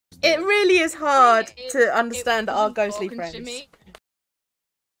is hard to understand our ghostly friends.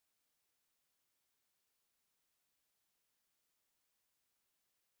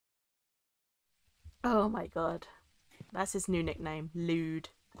 Oh my god. That's his new nickname, Lude.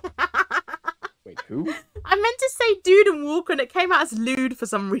 Wait, who? I meant to say dude and walker and it came out as Lude for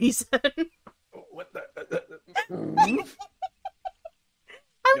some reason. What the?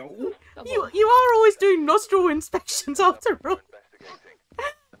 No. You are always doing nostril inspections after all.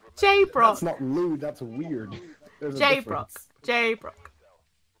 J-Brock. That's not lewd, that's weird. J-Brock. J-Brock.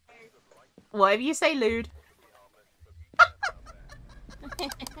 Whatever you say, Lude. Okay,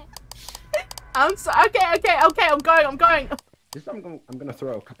 I'm going. This time I'm gonna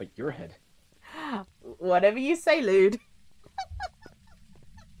throw a cup at your head. Whatever you say, Lude.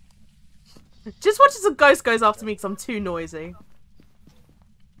 Just watch as a ghost goes after me because I'm too noisy.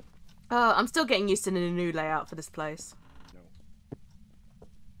 I'm still getting used to the new layout for this place. No.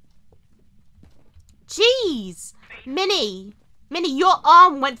 Jeez! Minnie, your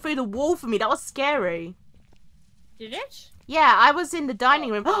arm went through the wall for me. That was scary. Did it? Yeah, I was in the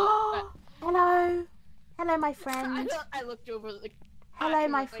dining room. Hello. Hello, my friend. I looked over the... Hello,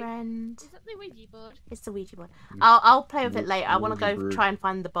 my friend. Is that the Ouija board? It's the Ouija board. I'll play with it later. I want to go try and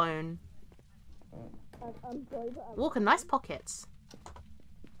find the bone. Walker, nice pockets.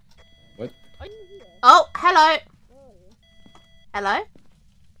 What? Are you here? Oh, hello. Hello?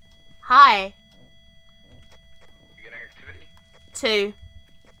 Hi. You getting activity? 2.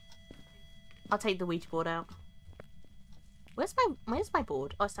 I'll take the Ouija board out. Where's my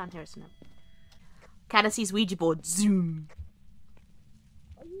board? Oh, it's down here, isn't it? Kata sees Ouija board. Zoom.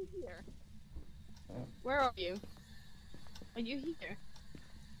 Are you here? Where are you? Are you here?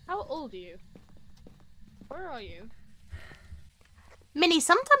 How old are you? Where are you? Minnie,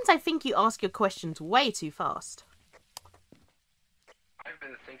 sometimes I think you ask your questions way too fast. I've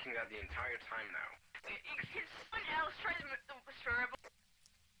been thinking that the entire time now. Can someone else try to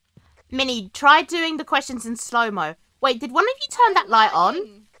Minnie, try doing the questions in slow-mo. Wait, did one of you turn that light on?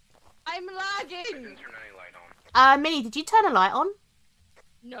 I'm I lagging! didn't turn any light on. Minnie, did you turn a light on?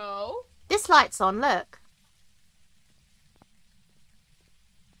 No. This light's on, look.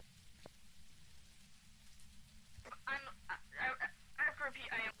 I have to repeat,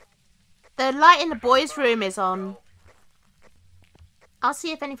 I am... The light in the boys' room is on. I'll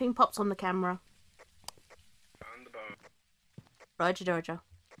see if anything pops on the camera. On the bone. Roger.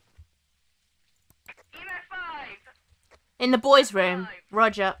 EMF 5! In the boys' room.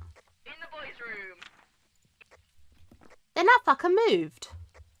 Roger. In the boys' room. Then that fucker moved.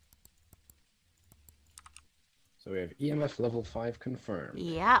 So we have EMF level 5 confirmed.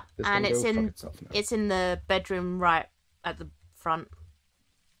 Yeah, This and can it's go fuck in itself now. it's in the bedroom right at the front.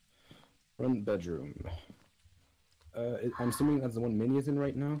 Front bedroom. I'm assuming that's the one Minnie is in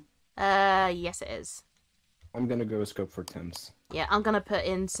right now? Yes it is. I'm gonna go scope for temps. Yeah, I'm gonna put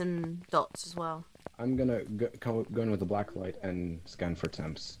in some dots as well. I'm gonna go in with the black light and scan for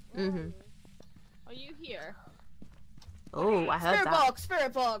temps. Mm-hmm. Are you here? Oh, I heard Spirit that. box!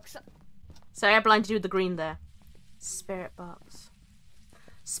 Spirit box! Sorry, I blinded you with the green there. Spirit box.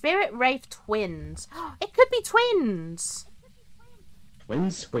 Spirit Wraith twins. It could be twins!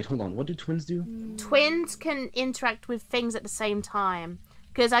 Twins? Wait, hold on. What do twins do? Twins can interact with things at the same time.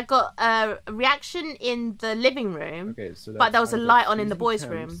 Because I got a reaction in the living room, Okay, so but there was a either light on in the freezing boys'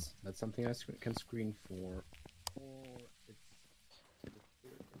 temps, room. That's something I can screen for. Or it's...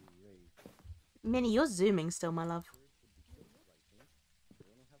 Minnie, you're zooming still, my love.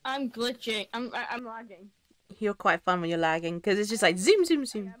 I'm glitching. I'm lagging. You're quite fun when you're lagging, because it's just like zoom. I'm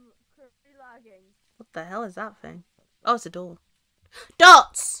currently lagging. What the hell is that thing? Oh, it's a door.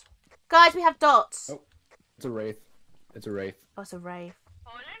 Dots! Guys, we have dots. Oh, it's a wraith. It's a wraith. Oh, it's a wraith.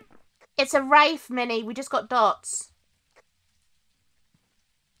 Pardon? It's a wraith, Minnie. We just got dots.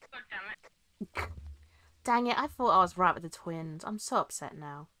 God damn it. Dang it, I thought I was right with the twins. I'm so upset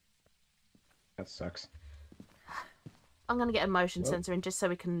now. That sucks. I'm gonna get a motion Well. sensor in just so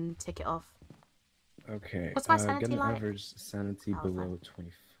we can tick it off. Okay. What's my sanity get an like? average sanity Oh, below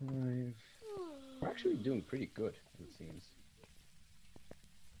 25. We're actually doing pretty good, it seems.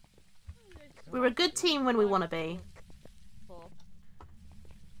 We're a good team when we want to be.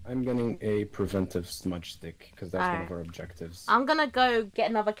 I'm getting a preventive smudge stick, because that's one Alright. of our objectives. I'm gonna go get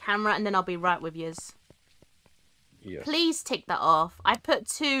another camera and then I'll be right with yous. Yes. Please tick that off. I put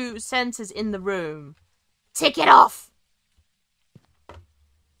 2 sensors in the room. Tick it off!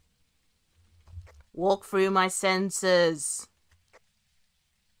 Walk through my sensors.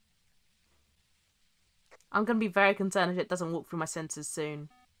 I'm gonna be very concerned if it doesn't walk through my sensors soon.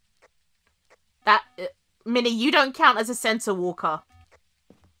 That... Minnie, you don't count as a sensor walker.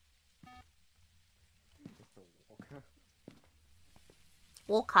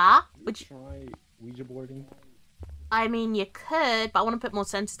 Walker, would you... try Ouija boarding? I mean, you could, but I want to put more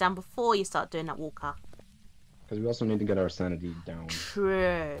sensors down before you start doing that, Walker. Because we also need to get our sanity down.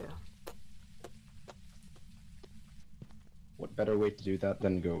 True. What better way to do that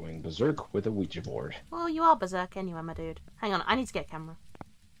than going berserk with a Ouija board? Well, you are berserk anyway, my dude. Hang on, I need to get a camera.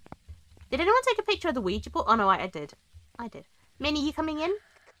 Did anyone take a picture of the Ouija board? Oh no, I did. I did. Minnie, you coming in?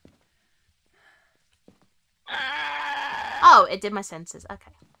 Oh, it did my sensors.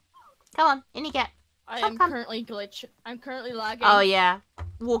 Okay. Come on, in you get. I am currently glitch. I'm currently lagging. Oh yeah.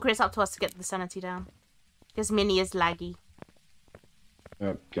 Walker, it's up to us to get the sanity down. Because Minnie is laggy.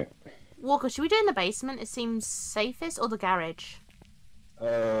 Okay. Walker, should we do it in the basement? It seems safest, or the garage?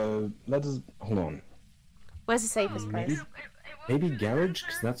 Let's... Hold on. Where's the safest place? Maybe garage?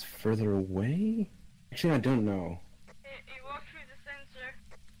 Because that's further away? Actually, I don't know. It walked through the sensor.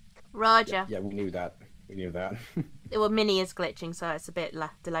 Roger. Yeah, we knew that. We knew that. Well, Minnie is glitching, so it's a bit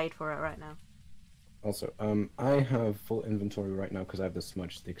delayed for it right now. Also, I have full inventory right now because I have the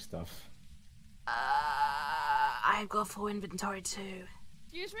smudge stick stuff. I've got full inventory too.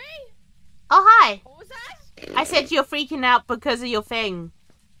 Excuse me? Oh, hi! What was that? I said you're freaking out because of your thing.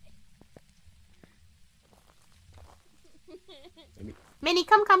 Minnie,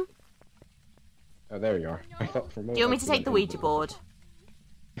 come. Oh, there you are. I thought for a moment. Do you want me to take the Ouija board?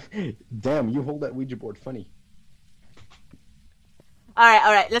 Damn, you hold that Ouija board funny.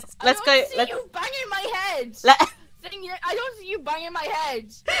 Alright, let's go. I don't see you banging my head! I don't see you banging my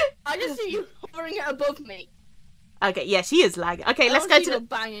head! I just see you hovering it above me. Okay, yeah, she is lagging. Okay, let's go to the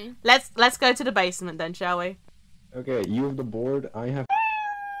banging. Let's go to the basement then, shall we? Okay, you have the board, I have...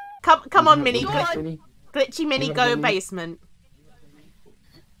 Come on, Minnie. Minnie. Glitchy Minnie, go basement.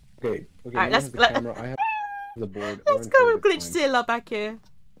 Okay, alright, let's camera, I have the board. Let's go with Glitchzilla back here.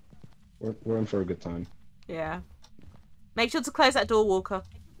 We're in for a good time. Yeah. Make sure to close that door, Walker.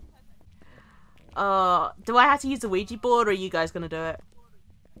 Do I have to use the Ouija board, or are you guys gonna do it?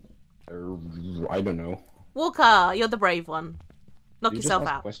 I don't know. Walker, you're the brave one. Knock Do you yourself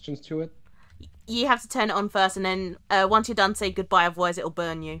just ask out. questions to it? You have to turn it on first, and then once you're done, say goodbye, otherwise it'll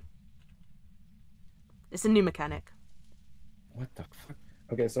burn you. It's a new mechanic. What the fuck?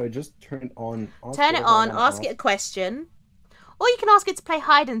 Okay, so I just turn it on. Turn it on, ask it a question. Or you can ask it to play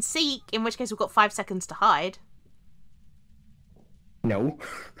hide and seek, in which case we've got 5 seconds to hide. No.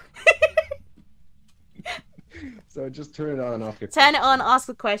 So just turn it on and off. Turn it on, ask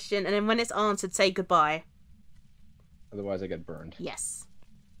the question, and then when it's answered, say goodbye. Otherwise I get burned. Yes.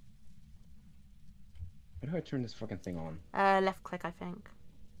 How do I turn this fucking thing on? Left click, I think.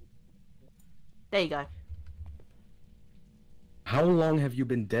 There you go. How long have you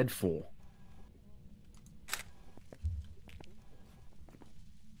been dead for?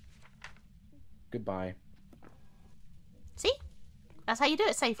 Goodbye. See? That's how you do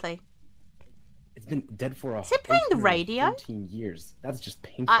it safely. It's been dead for Is it playing the radio? 13 years. That's just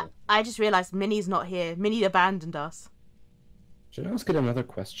painful. I just realised Minnie's not here. Minnie abandoned us. Should I ask it another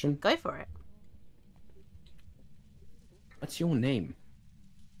question? Go for it. What's your name?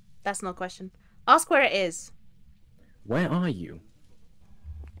 That's not a question. Ask where it is. Where are you?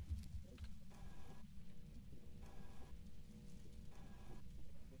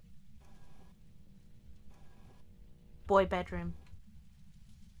 Boy bedroom.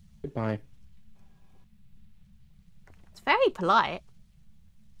 Goodbye. It's very polite.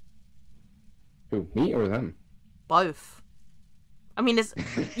 Who, me or them? Both. I mean, it's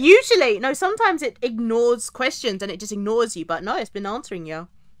usually... No, sometimes it ignores questions and it just ignores you. But no, it's been answering you.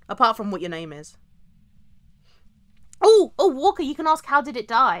 Apart from what your name is. Oh, Walker, you can ask how did it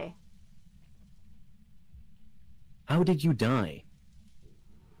die? How did you die?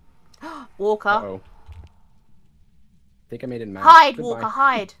 Walker. Uh-oh. Think I made it mad. Hide, Goodbye. Walker,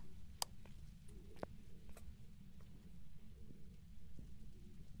 hide.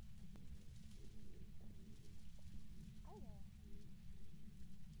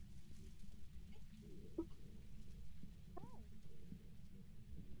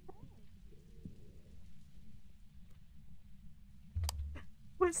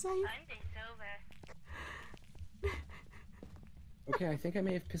 We're safe. Okay, I think I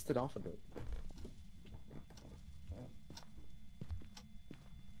may have pissed it off a bit.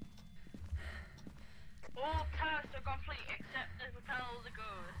 All tasks are complete except the repel the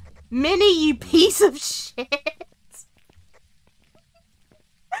ghost. Minnie, you piece of shit.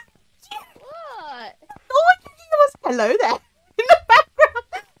 What? All I could think was hello there in the background.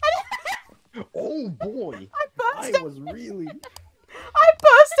 Oh boy! I was really... I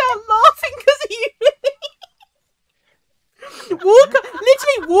burst out laughing because of you. Walker,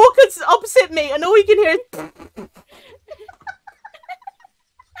 literally Walker's opposite me, and all you can hear is...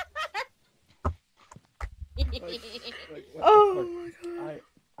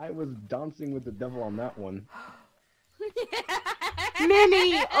 was dancing with the devil on that one.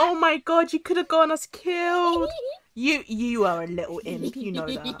 Minnie! Oh my god, you could have gone us killed. You are a little imp, you know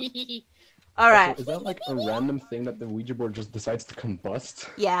that. Alright. Also, is that like a random thing that the Ouija board just decides to combust?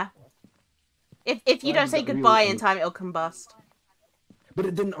 Yeah. If you Why don't does say that really goodbye in time, it'll combust. But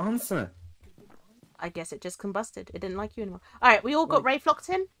it didn't answer. I guess it just combusted. It didn't like you anymore. Alright, we all got Wraith locked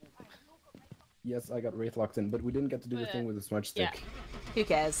in? Yes, I got Wraith locked in, but we didn't get to do the thing with the smudge stick. Yeah. Who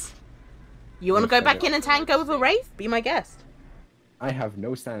cares? You want to Yes, go I back do. in and tango with a Wraith? Be my guest. I have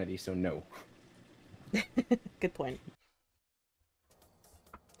no sanity, so no. Good point.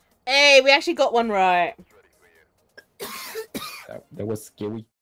 Hey, we actually got one right. That was scary.